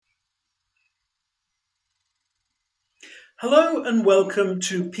Hello and welcome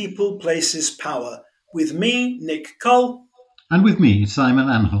to People, Places, Power with me, Nick Cull. And with me, Simon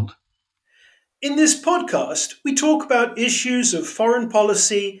Anholt. In this podcast, we talk about issues of foreign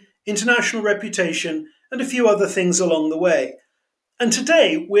policy, international reputation, and a few other things along the way. And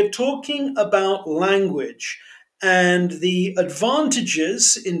today we're talking about language and the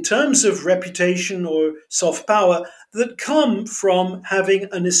advantages in terms of reputation or soft power that come from having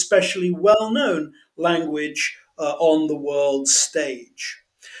an especially well known language on the world stage.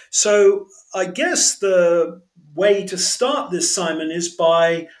 So I guess the way to start this, Simon, is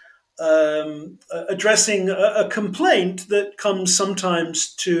by addressing a complaint that comes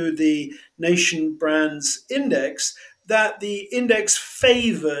sometimes to the Nation Brands Index that the index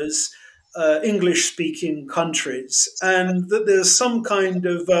favors English speaking countries and that there's some kind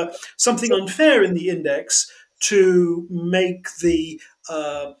of something unfair in the index to make the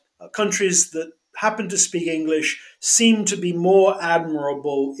countries that happen to speak English seem to be more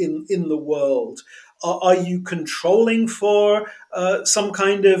admirable in the world. Are you controlling for some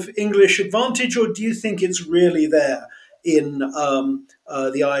kind of English advantage, or do you think it's really there in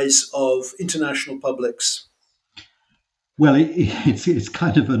the eyes of international publics? Well, it's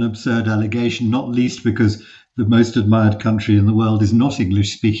kind of an absurd allegation, not least because the most admired country in the world is not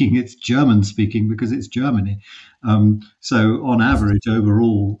English speaking, it's German speaking because it's Germany. So, on average,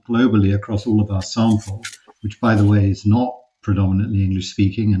 overall, globally, across all of our sample, which, by the way, is not predominantly English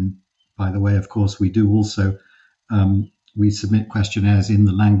speaking, and by the way, of course, we do also we submit questionnaires in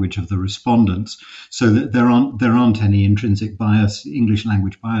the language of the respondents, so that there aren't any intrinsic English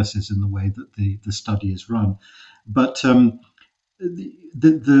language biases in the way that the study is run. But the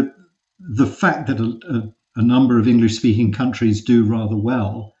fact that a number of English-speaking countries do rather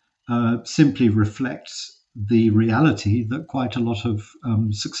well simply reflects the reality that quite a lot of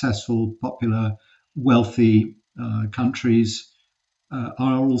successful, popular, wealthy countries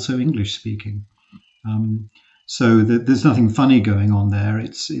are also English-speaking. So there's nothing funny going on there.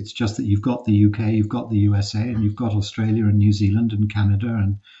 It's just that you've got the UK, you've got the USA, and you've got Australia and New Zealand and Canada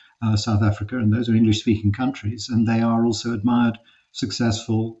and South Africa, and those are English-speaking countries, and they are also admired,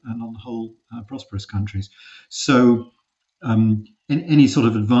 successful, and on the whole prosperous countries. So any sort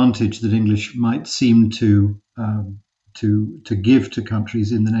of advantage that English might seem to give to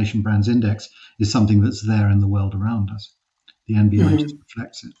countries in the Nation Brands Index is something that's there in the world around us. The NBI just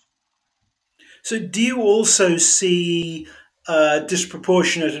reflects it. So, do you also see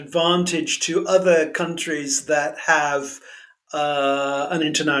disproportionate advantage to other countries that have an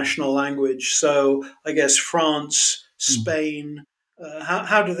international language? So, I guess France, Spain,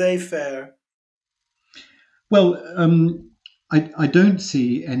 how do they fare? Well, I don't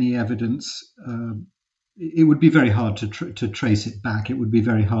see any evidence. It would be very hard to trace it back. It would be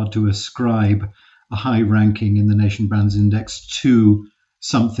very hard to ascribe a high ranking in the Nation Brands Index to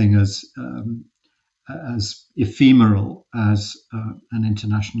something as ephemeral as an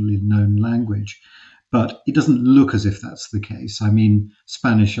internationally known language. But it doesn't look as if that's the case. I mean,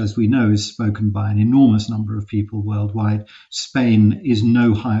 Spanish, as we know, is spoken by an enormous number of people worldwide. Spain is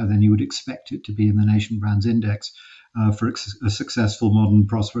no higher than you would expect it to be in the Nation Brands Index for a successful, modern,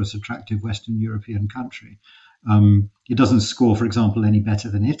 prosperous, attractive Western European country. It doesn't score, for example, any better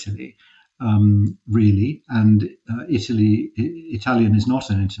than Italy, really. And Italian is not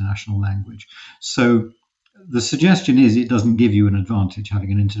an international language. So the suggestion is it doesn't give you an advantage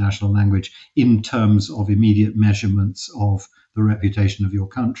having an international language in terms of immediate measurements of the reputation of your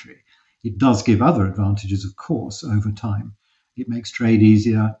country. It does give other advantages, of course, over time. It makes trade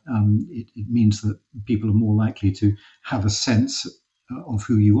easier. It means that people are more likely to have a sense of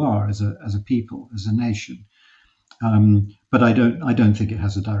who you are as a people, as a nation. But I don't think it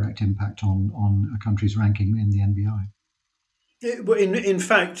has a direct impact on a country's ranking in the NBI. In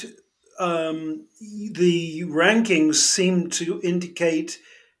fact, the rankings seem to indicate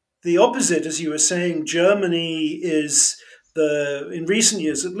the opposite, as you were saying. Germany is in recent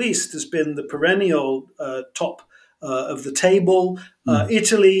years at least, has been the perennial top of the table.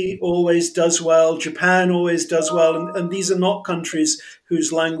 Italy always does well. Japan always does well. And these are not countries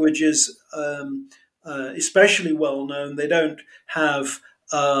whose language is especially well known. They don't have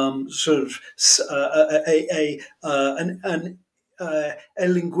sort of a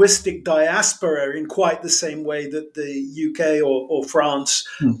linguistic diaspora in quite the same way that the UK or France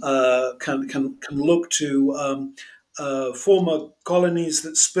can look to former colonies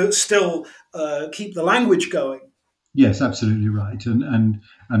that still keep the language going. Yes, absolutely right. And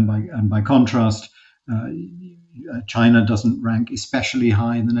by contrast, China doesn't rank especially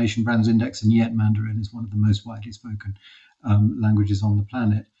high in the Nation Brands Index, and yet Mandarin is one of the most widely spoken languages on the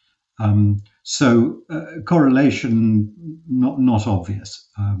planet. Correlation not obvious,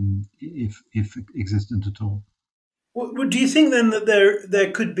 if existent at all. Do you think then that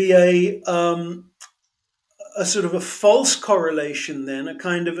there could be a sort of a false correlation then, a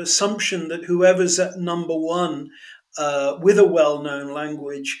kind of assumption that whoever's at number one with a well-known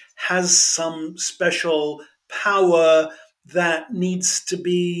language has some special power that needs to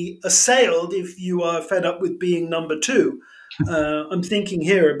be assailed if you are fed up with being number two? I'm thinking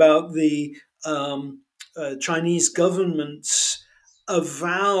here about the Chinese government's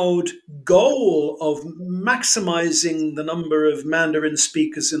avowed goal of maximizing the number of Mandarin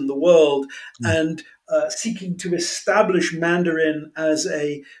speakers in the world and seeking to establish Mandarin as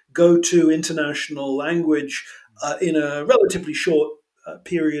a go-to international language in a relatively short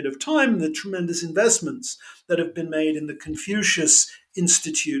period of time. The tremendous investments that have been made in the Confucius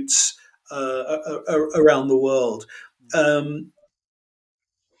institutes around the world.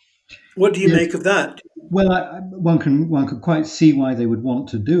 What do you Yes. make of that? Well, one could quite see why they would want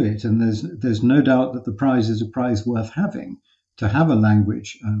to do it, and there's no doubt that the prize is a prize worth having. To have a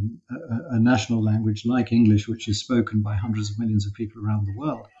language, a national language like English, which is spoken by hundreds of millions of people around the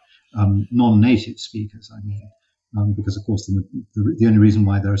world, non-native speakers, I mean, because of course the only reason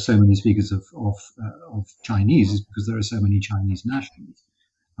why there are so many speakers of Chinese is because there are so many Chinese nationals,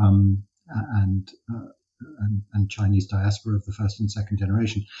 um, and and Chinese diaspora of the first and second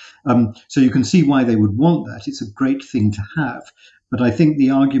generation. So you can see why they would want that. It's a great thing to have. But I think the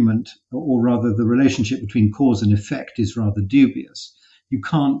argument, or rather the relationship between cause and effect, is rather dubious. You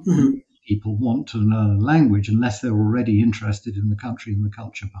can't make people want to learn a language unless they're already interested in the country and the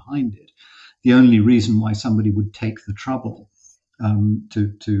culture behind it. The only reason why somebody would take the trouble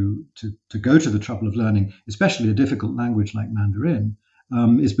to go to the trouble of learning, especially a difficult language like Mandarin,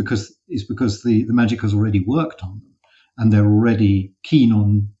 is because the magic has already worked on them, and they're already keen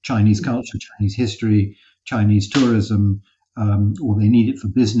on Chinese culture, Chinese history, Chinese tourism, or they need it for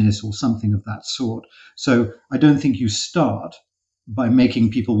business or something of that sort. So I don't think you start by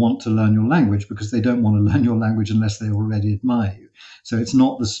making people want to learn your language because they don't want to learn your language unless they already admire you. So it's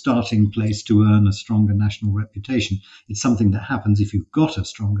not the starting place to earn a stronger national reputation. It's something that happens if you've got a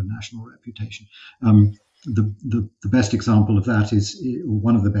stronger national reputation. The best example of that or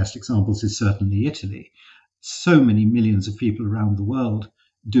one of the best examples is certainly Italy. So many millions of people around the world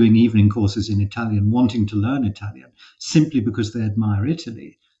doing evening courses in Italian, wanting to learn Italian, simply because they admire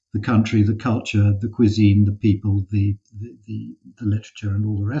Italy, the country, the culture, the cuisine, the people, the literature, and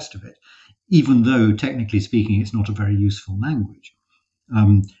all the rest of it, even though technically speaking it's not a very useful language.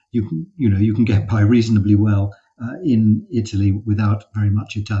 You can get by reasonably well in Italy without very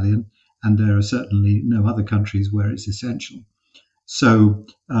much Italian, and there are certainly no other countries where it's essential. So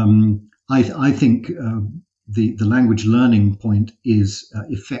I think the language learning point is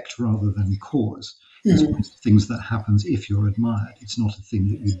effect rather than cause. It's one of the things that happens if you're admired. It's not a thing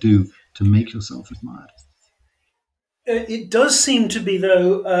that you do to make yourself admired. It does seem to be,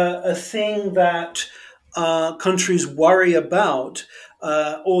 though, a thing that countries worry about,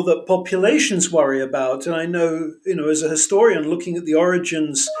 or that populations worry about. And I know, as a historian, looking at the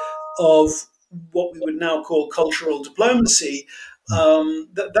origins of what we would now call cultural diplomacy,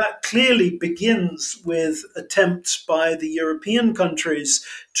 that clearly begins with attempts by the European countries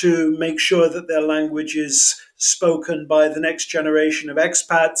to make sure that their language is spoken by the next generation of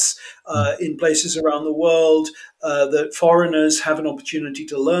expats in places around the world, that foreigners have an opportunity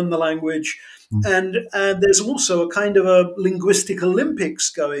to learn the language. And there's also a kind of a linguistic Olympics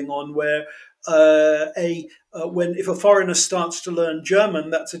going on where if a foreigner starts to learn German,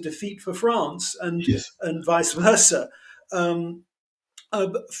 that's a defeat for France, Yes. and vice versa.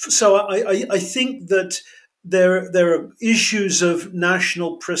 So I think that there are issues of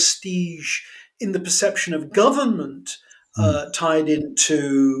national prestige in the perception of government tied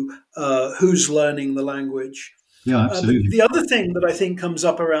into who's learning the language. Yeah, But absolutely. the other thing that I think comes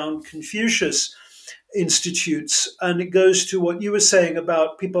up around Confucius institutes, and it goes to what you were saying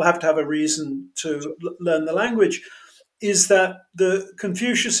about people have to have a reason to learn the language, is that the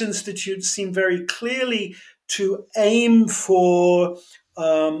Confucius institutes seem very clearly to aim for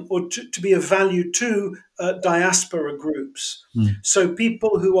or to be of value to diaspora groups. So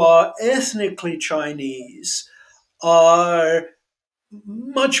people who are ethnically Chinese are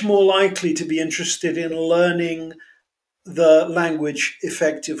much more likely to be interested in learning the language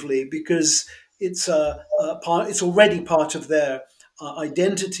effectively because it's it's already part of their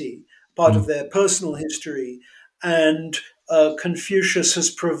identity, part of their personal history, and Confucius has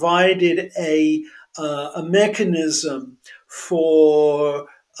provided a mechanism for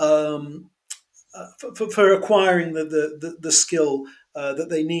for acquiring the skill that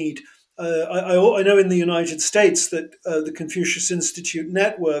they need. I know in the United States that the Confucius Institute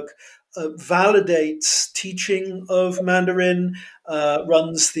Network validates teaching of Mandarin,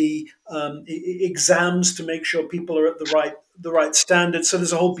 runs the exams to make sure people are at the right standard. So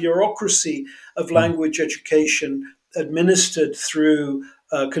there's a whole bureaucracy of language education administered through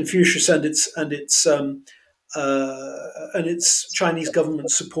Confucius and its Chinese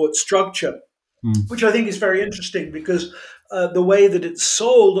government support structure, which I think is very interesting because the way that it's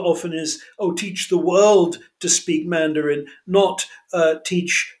sold often is, oh, teach the world to speak Mandarin, not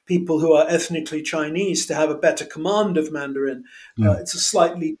teach people who are ethnically Chinese to have a better command of Mandarin. It's a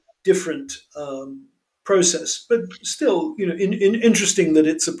slightly different process, but still, interesting that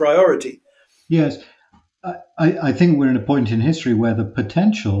it's a priority. Yes. I think we're in a point in history where the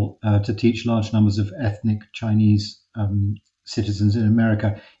potential to teach large numbers of ethnic Chinese citizens in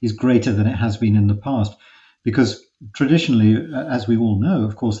America is greater than it has been in the past. Because traditionally, as we all know,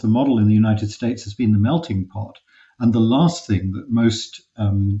 of course, the model in the United States has been the melting pot. And the last thing that most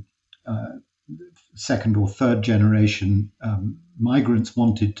second or third generation migrants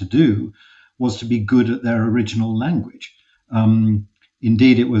wanted to do was to be good at their original language.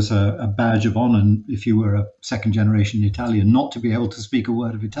 Indeed, it was a badge of honor if you were a second generation Italian not to be able to speak a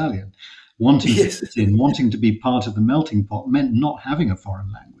word of Italian. Wanting to fit in, wanting to be part of the melting pot meant not having a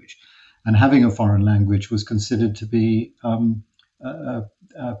foreign language. And having a foreign language was considered to be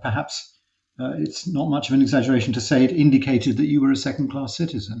perhaps, it's not much of an exaggeration to say it indicated that you were a second-class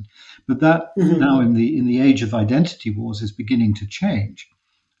citizen. But that now in the age of identity wars is beginning to change.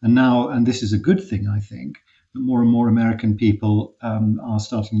 And this is a good thing, I think, that more and more American people are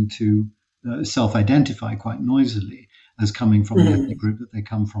starting to self-identify quite noisily as coming from the ethnic group that they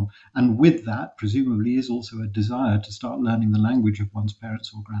come from. And with that, presumably, is also a desire to start learning the language of one's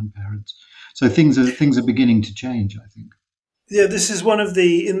parents or grandparents. So things are beginning to change, I think. Yeah, this is one of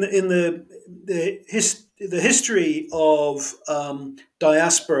the history of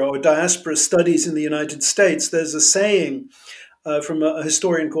diaspora or diaspora studies in the United States. There's a saying from a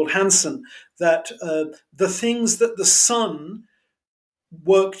historian called Hansen that the things that the son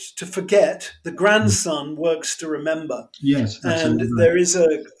worked to forget, the grandson works to remember. Yes, absolutely. And there is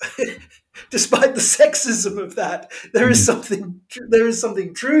despite the sexism of that, there is something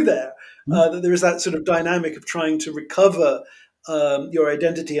true there. That there is that sort of dynamic of trying to recover your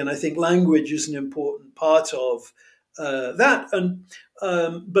identity, and I think language is an important part of that. And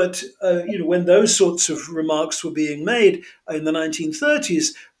but when those sorts of remarks were being made in the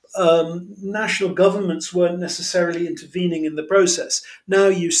 1930s, national governments weren't necessarily intervening in the process. Now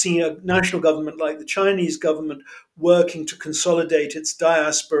you see a national government like the Chinese government working to consolidate its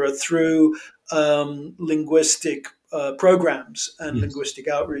diaspora through linguistic programs and linguistic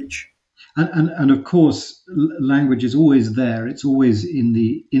outreach. And of course, language is always there. It's always in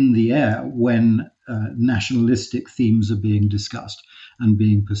the air when nationalistic themes are being discussed and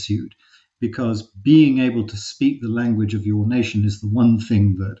being pursued. Because being able to speak the language of your nation is the one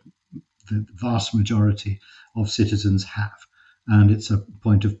thing that the vast majority of citizens have. And it's a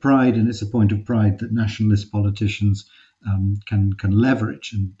point of pride, and it's a point of pride that nationalist politicians can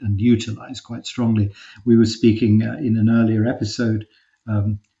leverage and utilize quite strongly. We were speaking in an earlier episode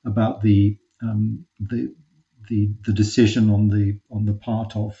about the decision on the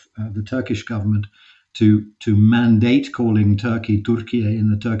part of the Turkish government to mandate calling Turkey Türkiye in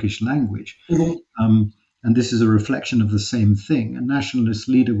the Turkish language. And this is a reflection of the same thing. A nationalist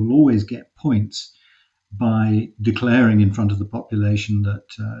leader will always get points by declaring in front of the population that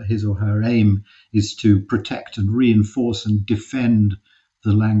his or her aim is to protect and reinforce and defend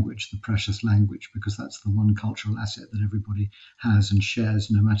the language, the precious language, because that's the one cultural asset that everybody has and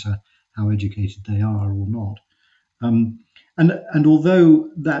shares, no matter how educated they are or not. And although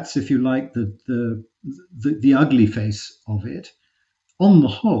that's, if you like, the ugly face of it, on the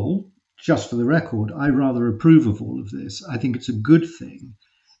whole, just for the record, I rather approve of all of this. I think it's a good thing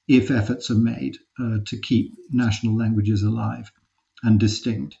if efforts are made to keep national languages alive and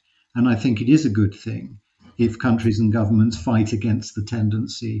distinct. And I think it is a good thing if countries and governments fight against the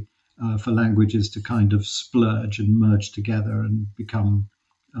tendency for languages to kind of splurge and merge together and become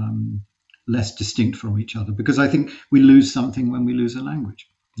less distinct from each other, because I think we lose something when we lose a language,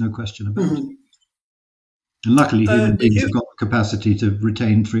 no question about it. And luckily, human beings have got the capacity to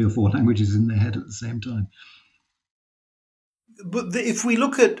retain 3 or 4 languages in their head at the same time. But if we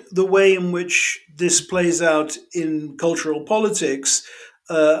look at the way in which this plays out in cultural politics,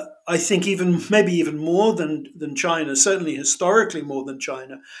 I think maybe even more than China, certainly historically more than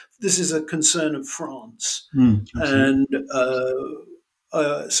China, this is a concern of France. And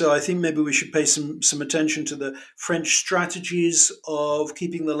So I think maybe we should pay some attention to the French strategies of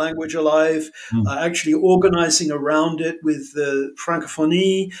keeping the language alive, Mm. actually organizing around it with the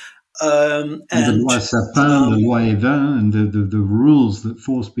francophonie, And the and loi Sapin, the loi Evin, and the rules that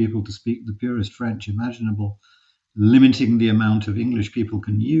force people to speak the purest French imaginable, limiting the amount of English people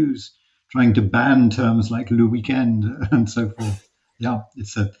can use, trying to ban terms like le weekend and so forth. Yeah,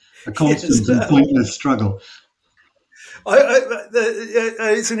 it's a yes, constant and pointless struggle.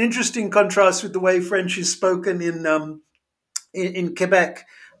 it's an interesting contrast with the way French is spoken in Quebec,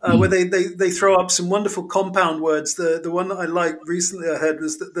 where Mm. they throw up some wonderful compound words. The one that I liked recently I heard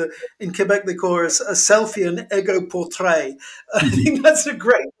was that in Quebec they call it a selfie an ego portrait. I Mhm. think that's a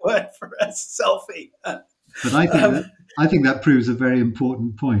great word for a selfie. But I think Um, that proves a very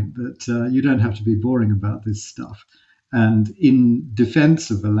important point that you don't have to be boring about this stuff. And in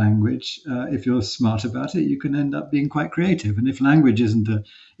defense of a language, if you're smart about it, you can end up being quite creative. And if language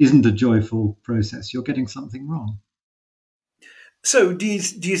isn't a joyful process, you're getting something wrong. so do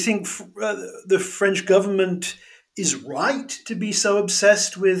you think the French government is right to be so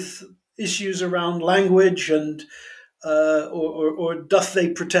obsessed with issues around language, and or doth they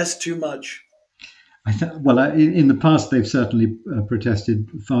protest too much? In the past, they've certainly protested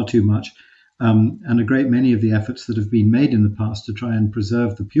far too much. And a great many of the efforts that have been made in the past to try and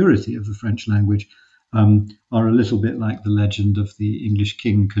preserve the purity of the French language are a little bit like the legend of the English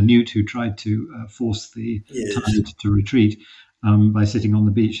king Canute, who tried to force the Yes. tide to retreat by sitting on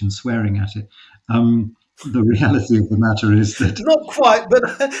the beach and swearing at it. The reality of the matter is that Not quite, but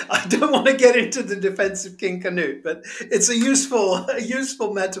I don't want to get into the defense of King Canute. But it's a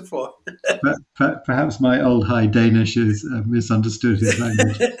useful metaphor. perhaps my old High Danish is misunderstood his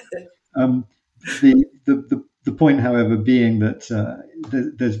language. Um, the point, however, being that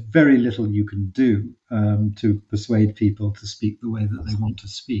there's very little you can do to persuade people to speak the way that they want to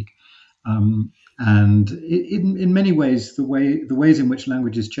speak. And in many ways, the ways in which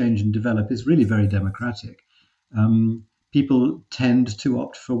languages change and develop is really very democratic. People tend to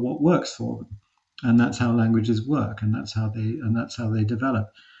opt for what works for them, and that's how languages work, and that's how they develop.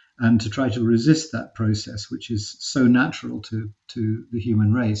 And to try to resist that process, which is so natural to the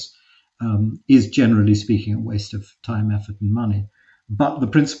human race, is generally speaking a waste of time, effort, and money. But the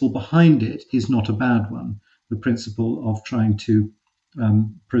principle behind it is not a bad one. The principle of trying to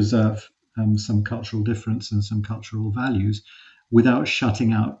preserve some cultural difference and some cultural values without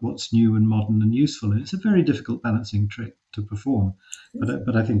shutting out what's new and modern and useful. And it's a very difficult balancing trick to perform.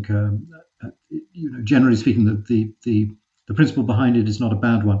 But I think, generally speaking, the principle behind it is not a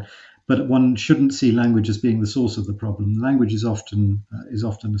bad one. But one shouldn't see language as being the source of the problem. Language is often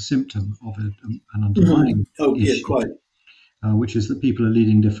a symptom of an Mhm. underlying Oh, yeah, issue, quite. which is that people are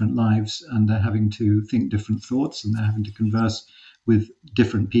leading different lives and they're having to think different thoughts and they're having to converse with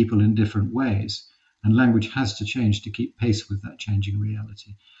different people in different ways. And language has to change to keep pace with that changing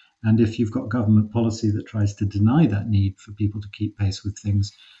reality. And if you've got government policy that tries to deny that need for people to keep pace with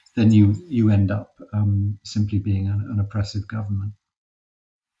things, then you end up simply being an oppressive government.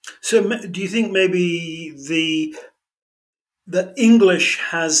 So, do you think maybe the English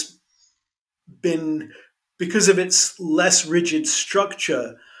has been, because of its less rigid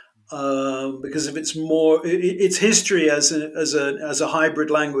structure, because of its history as a hybrid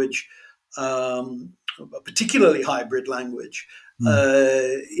language, a particularly hybrid language,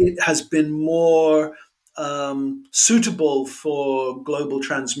 Mm. it has been more suitable for global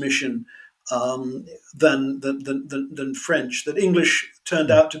transmission than French. That English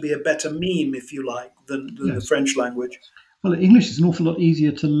turned out to be a better meme, if you like, than the Yes. French language. Well, English is an awful lot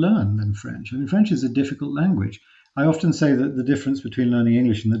easier to learn than French. I mean, French is a difficult language. I often say that the difference between learning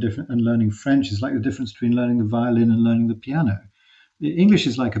English and learning French is like the difference between learning the violin and learning the piano. English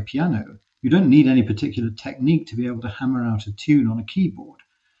is like a piano. You don't need any particular technique to be able to hammer out a tune on a keyboard.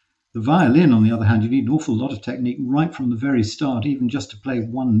 The violin, on the other hand, you need an awful lot of technique right from the very start, even just to play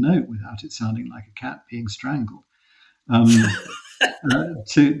one note without it sounding like a cat being strangled. Um,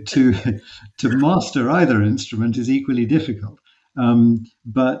 to master either instrument is equally difficult.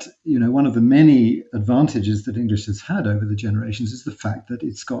 But one of the many advantages that English has had over the generations is the fact that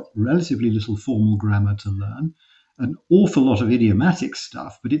it's got relatively little formal grammar to learn, an awful lot of idiomatic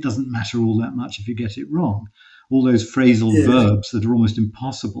stuff, but it doesn't matter all that much if you get it wrong. All those phrasal Yes. verbs that are almost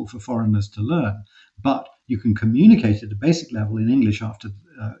impossible for foreigners to learn, but you can communicate at a basic level in English after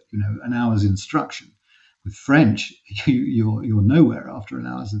an hour's instruction. With French, you're nowhere after an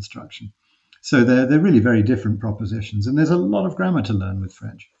hour's instruction. So they're really very different propositions, and there's a lot of grammar to learn with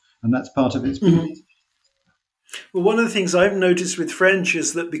French, and that's part of its Mhm. beauty. Well, one of the things I've noticed with French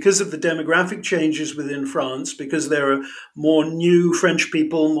is that because of the demographic changes within France, because there are more new French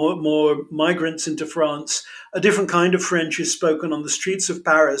people, more migrants into France, a different kind of French is spoken on the streets of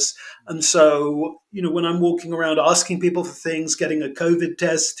Paris. And so, when I'm walking around asking people for things, getting a COVID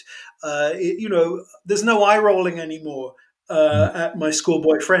test, there's no eye rolling anymore. At my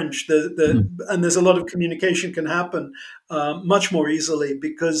schoolboy French, and there's a lot of communication can happen much more easily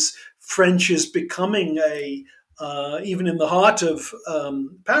because French is becoming even in the heart of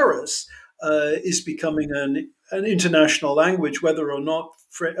Paris, is becoming an international language, whether or not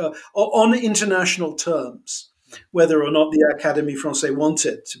on international terms, whether or not the Académie Française wants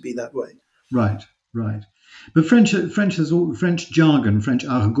it to be that way. Right, right. But French jargon, French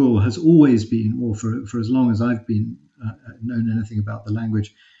argot has always been, or for as long as I've been known anything about the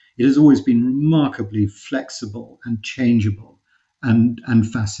language, it has always been remarkably flexible and changeable and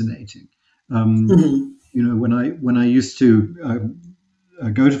fascinating. Mm-hmm. When I used to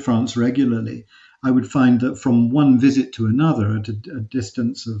go to France regularly, I would find that from one visit to another, at a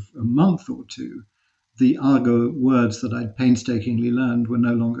distance of a month or two, the argot words that I'd painstakingly learned were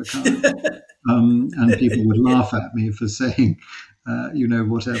no longer current. And people would laugh at me for saying,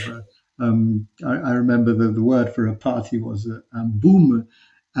 whatever. I remember the word for a party was boom.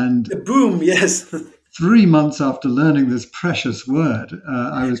 And boom, yes. 3 months after learning this precious word,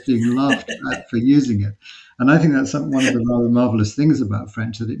 I was being laughed at for using it. And I think that's one of the rather marvelous things about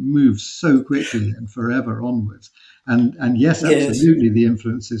French, that it moves so quickly and forever onwards. And yes, absolutely, the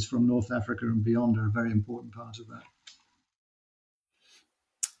influences from North Africa and beyond are a very important part of that.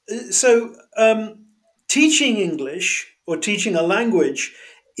 So teaching English or teaching a language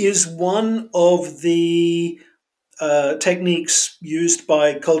is one of the techniques used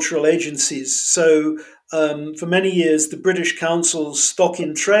by cultural agencies. So for many years, the British Council's stock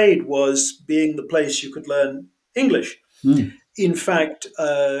in trade was being the place you could learn English. In fact,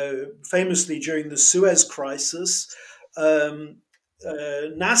 famously during the Suez Crisis,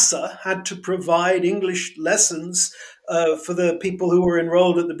 NASA had to provide English lessons for the people who were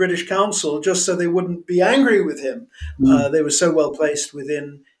enrolled at the British Council, just so they wouldn't be angry with him. They were so well placed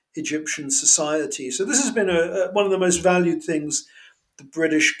within Egyptian society. So this has been one of the most valued things the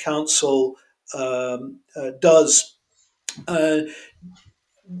British Council does.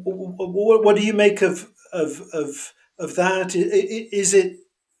 What do you make of that?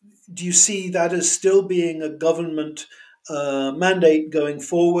 Do you see that as still being a government mandate going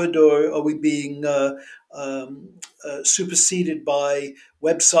forward, or are we being superseded by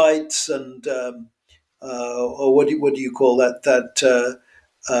websites and or what do you call that?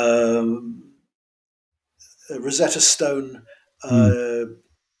 Rosetta Stone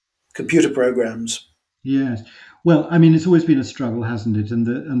computer programs. Yes. Well, I mean, it's always been a struggle, hasn't it? And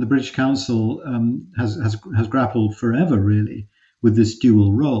the British Council has grappled forever, really, with this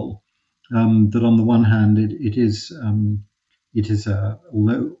dual role. That on the one hand, it is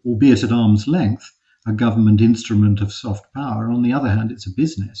although albeit at arm's length, a government instrument of soft power. On the other hand, it's a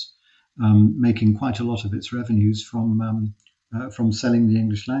business, making quite a lot of its revenues from selling the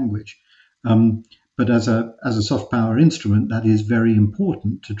English language. But as a soft power instrument, that is very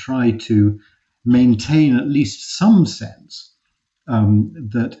important to try to maintain at least some sense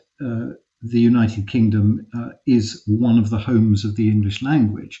that the United Kingdom is one of the homes of the English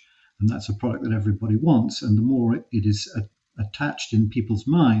language, and that's a product that everybody wants. And the more it is attached in people's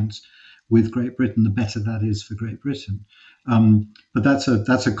minds with Great Britain, the better that is for Great Britain. But that's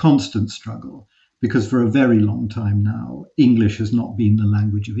a constant struggle, because for a very long time now, English has not been the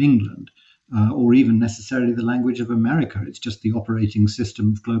language of England. Or even necessarily the language of America. It's just the operating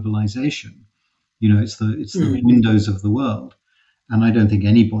system of globalization. It's the windows of the world. And I don't think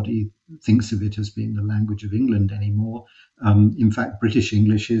anybody thinks of it as being the language of England anymore. In fact, British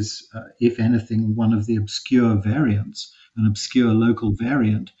English is, if anything, one of the obscure variants, an obscure local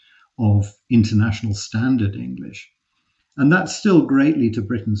variant of international standard English. And that's still greatly to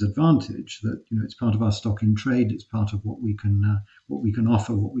Britain's advantage, that it's part of our stock in trade, it's part of what we can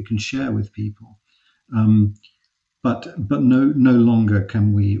offer, what we can share with people. But no longer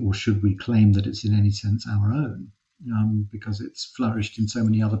can we or should we claim that it's in any sense our own, because it's flourished in so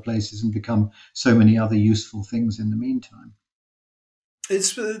many other places and become so many other useful things in the meantime.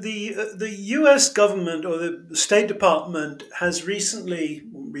 It's the U.S. government or the State Department has recently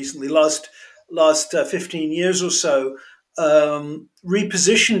last 15 years or so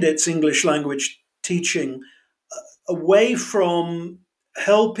repositioned its English language teaching away from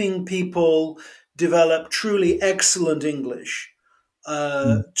helping people develop truly excellent English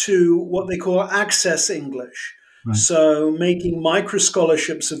to what they call access English. Right. So making micro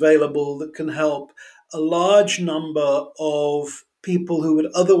scholarships available that can help a large number of people who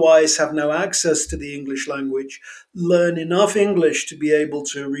would otherwise have no access to the English language learn enough English to be able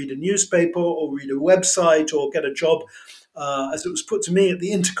to read a newspaper or read a website or get a job, as it was put to me, at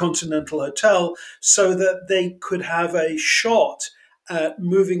the Intercontinental Hotel, so that they could have a shot at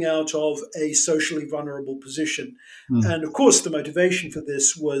moving out of a socially vulnerable position. Mm. And of course, the motivation for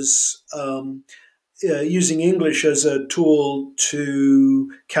this was using English as a tool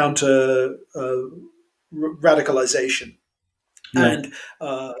to counter radicalization. Yeah. And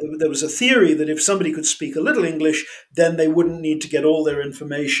there was a theory that if somebody could speak a little English, then they wouldn't need to get all their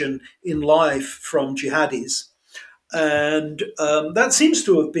information in life from jihadis. And that seems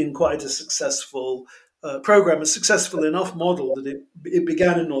to have been quite a successful program, a successful enough model that it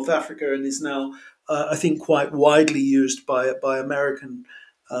began in North Africa and is now, I think, quite widely used by American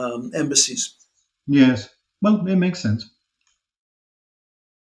embassies. Yes. Well, it makes sense.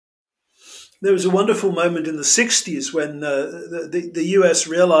 There was a wonderful moment in the 60s when the US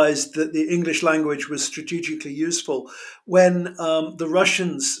realized that the English language was strategically useful when the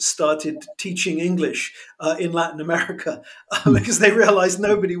Russians started teaching English in Latin America Hmm. because they realized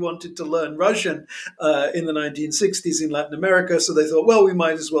nobody wanted to learn Russian in the 1960s in Latin America. So they thought, well, we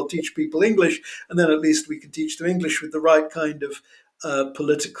might as well teach people English, and then at least we can teach them English with the right kind of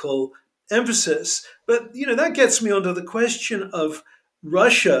political emphasis. But, that gets me onto the question of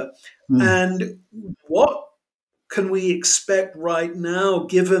Russia Hmm. and what can we expect right now,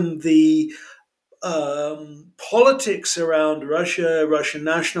 given the politics around Russia, Russian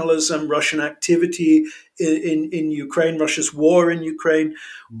nationalism, Russian activity in Ukraine, Russia's war in Ukraine?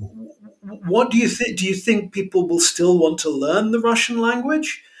 What do you think? Do you think people will still want to learn the Russian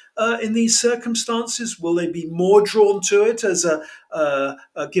language? In these circumstances, will they be more drawn to it as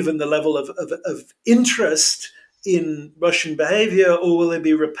given the level of interest in Russian behavior, or will they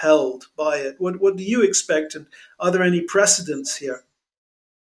be repelled by it? What do you expect, and are there any precedents here?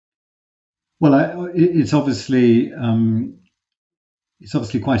 Well, it's obviously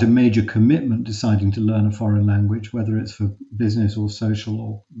quite a major commitment deciding to learn a foreign language, whether it's for business or social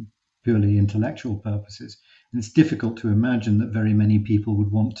or purely intellectual purposes. And it's difficult to imagine that very many people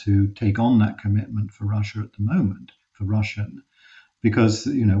would want to take on that commitment for Russia at the moment, for Russian, because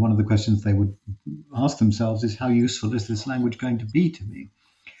one of the questions they would ask themselves is how useful is this language going to be to me?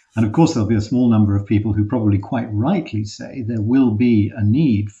 And of course, there'll be a small number of people who probably quite rightly say there will be a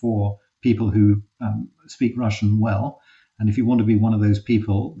need for people who speak Russian well. And if you want to be one of those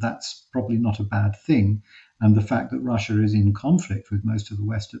people, that's probably not a bad thing. And the fact that Russia is in conflict with most of the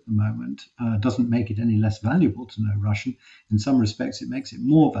West at the moment doesn't make it any less valuable to know Russian. In some respects, it makes it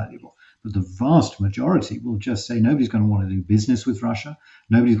more valuable. But the vast majority will just say nobody's going to want to do business with Russia.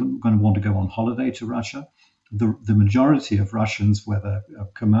 Nobody's going to want to go on holiday to Russia. The majority of Russians, whether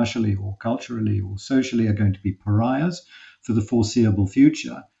commercially or culturally or socially, are going to be pariahs for the foreseeable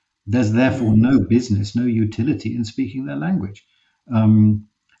future. There's therefore no business, no utility in speaking their language.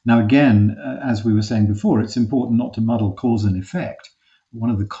 Now, again, as we were saying before, it's important not to muddle cause and effect. One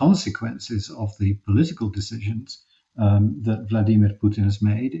of the consequences of the political decisions that Vladimir Putin has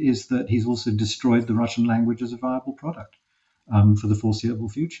made is that he's also destroyed the Russian language as a viable product for the foreseeable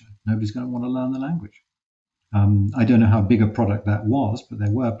future. Nobody's going to want to learn the language. I don't know how big a product that was, but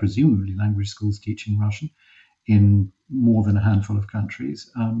there were presumably language schools teaching Russian in more than a handful of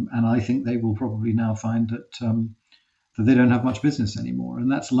countries. And I think they will probably now find that they don't have much business anymore.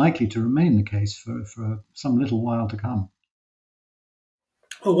 And that's likely to remain the case for some little while to come.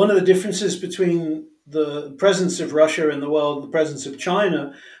 Well, one of the differences between the presence of Russia in the world and the presence of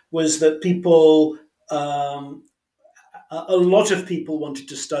China was that a lot of people wanted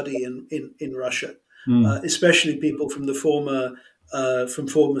to study in Russia, Mm. especially people from the former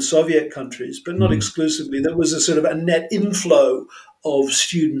Soviet countries, but not Mm. exclusively. There was a sort of a net inflow of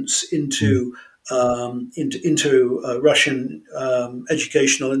students Mm. into Russian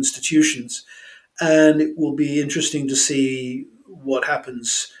educational institutions, and it will be interesting to see what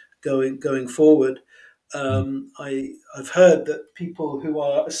happens going forward. I've heard that people who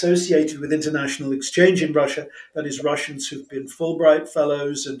are associated with international exchange in Russia, that is, Russians who've been Fulbright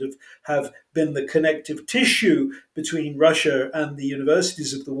fellows and have been the connective tissue between Russia and the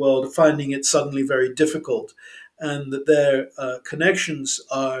universities of the world, are finding it suddenly very difficult, and that their connections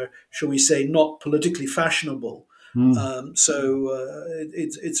are, shall we say, not politically fashionable. Mm.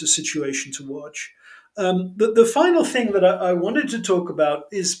 It's a situation to watch. The final thing that I wanted to talk about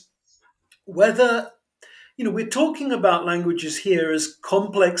is whether we're talking about languages here as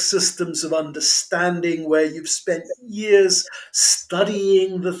complex systems of understanding where you've spent years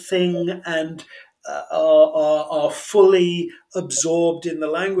studying the thing and are fully absorbed in the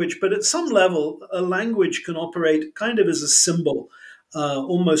language. But at some level, a language can operate kind of as a symbol,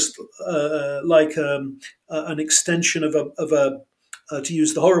 almost like an extension of a to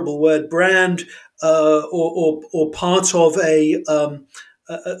use the horrible word, brand, or part of a,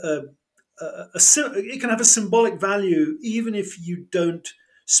 it can have a symbolic value even if you don't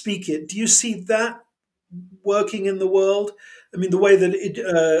speak it. Do you see that working in the world? I mean, the way that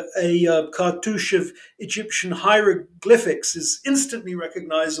a cartouche of Egyptian hieroglyphics is instantly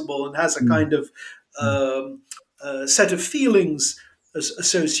recognizable and has a Mm. kind of set of feelings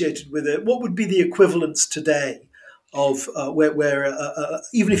associated with it. What would be the equivalence today of where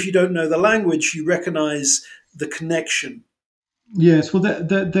even if you don't know the language, you recognize the connection? Yes, well,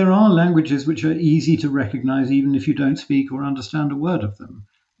 there are languages which are easy to recognize even if you don't speak or understand a word of them.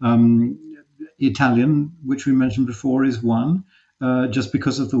 Um, Italian, which we mentioned before, is one, just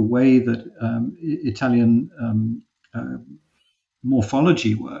because of the way that Italian uh,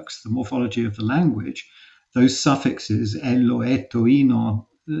 morphology works, the morphology of the language. Those suffixes, ello, etto, ino,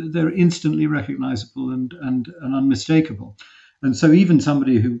 they're instantly recognizable and unmistakable. And so even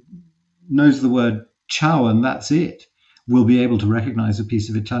somebody who knows the word ciao and that's it will be able to recognize a piece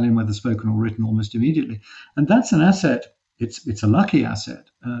of Italian, whether spoken or written, almost immediately. And that's an asset. It's a lucky asset.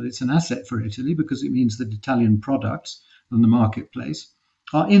 It's an asset for Italy because it means that Italian products on the marketplace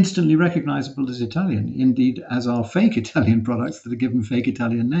are instantly recognizable as Italian, indeed, as are fake Italian products that are given fake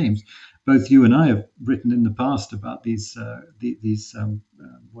Italian names. Both you and I have written in the past about these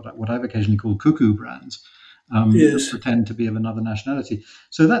what I've occasionally called cuckoo brands that Yes. pretend to be of another nationality.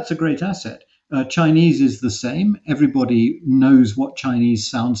 So that's a great asset. Chinese is the same. Everybody knows what Chinese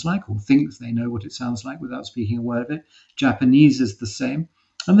sounds like or thinks they know what it sounds like without speaking a word of it. Japanese is the same.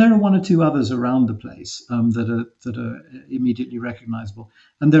 And there are one or two others around the place that are immediately recognizable.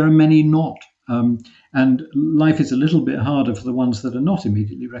 And there are many not. And life is a little bit harder for the ones that are not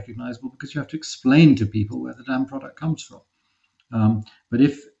immediately recognizable because you have to explain to people where the damn product comes from. But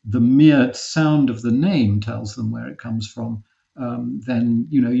if the mere sound of the name tells them where it comes from, then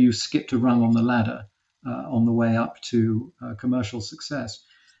you skipped a rung on the ladder on the way up to commercial success.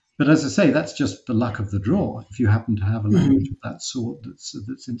 But as I say, that's just the luck of the draw. If you happen to have a language of that sort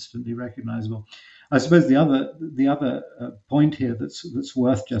that's instantly recognizable, I suppose the other point here that's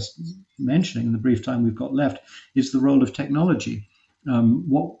worth just mentioning in the brief time we've got left is the role of technology.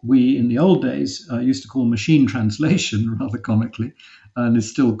 What we in the old days used to call machine translation, rather comically, and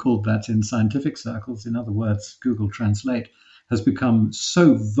is still called that in scientific circles. In other words, Google Translate has become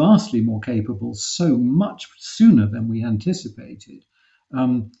so vastly more capable, so much sooner than we anticipated.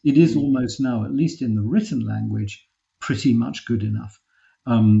 It is almost now, at least in the written language, pretty much good enough.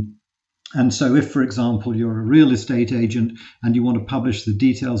 And so if, for example, you're a real estate agent and you want to publish the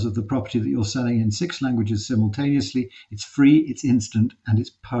details of the property that you're selling in 6 languages simultaneously, it's free, it's instant, and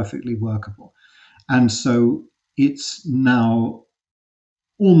it's perfectly workable. And so it's now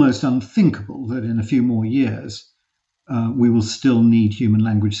almost unthinkable that in a few more years, we will still need human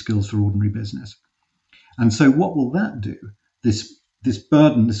language skills for ordinary business. And so what will that do? This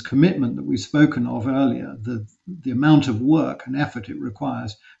burden, this commitment that we've spoken of earlier, the amount of work and effort it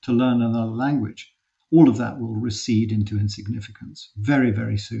requires to learn another language, all of that will recede into insignificance very,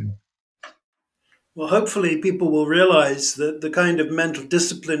 very soon. Well, hopefully, people will realize that the kind of mental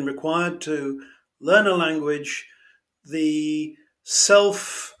discipline required to learn a language, the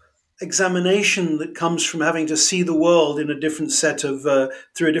self examination that comes from having to see the world in a different set of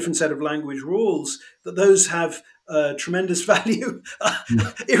through a different set of language rules, that those have tremendous value,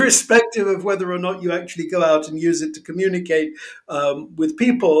 Mm. irrespective of whether or not you actually go out and use it to communicate with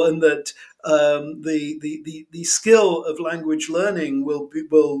people, and that the skill of language learning will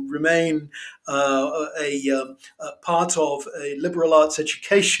remain a part of a liberal arts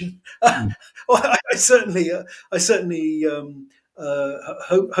education. Mm. Well, I certainly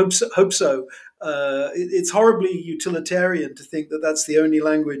hope so. It's horribly utilitarian to think that that's the only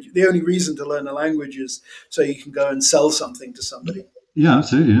language, the only reason to learn a language is so you can go and sell something to somebody. Yeah,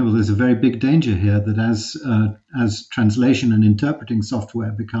 absolutely. No, well, there's a very big danger here that as translation and interpreting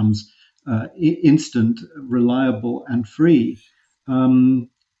software becomes instant, reliable, and free, um,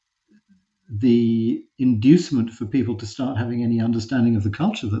 the inducement for people to start having any understanding of the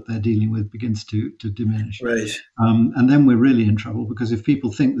culture that they're dealing with begins to diminish. Right. And then we're really in trouble because if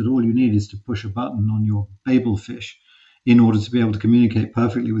people think that all you need is to push a button on your Babel fish in order to be able to communicate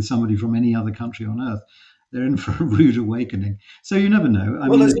perfectly with somebody from any other country on earth, they're in for a rude awakening. So you never know.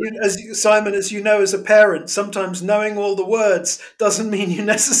 Well, Simon, as you know, as a parent, sometimes knowing all the words doesn't mean you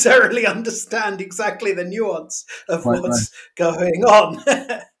necessarily understand exactly the nuance of quite right. what's going on.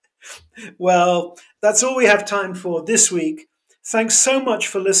 Well, that's all we have time for this week. Thanks so much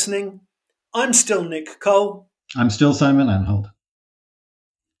for listening. I'm still Nick Cole. I'm still Simon Anhold.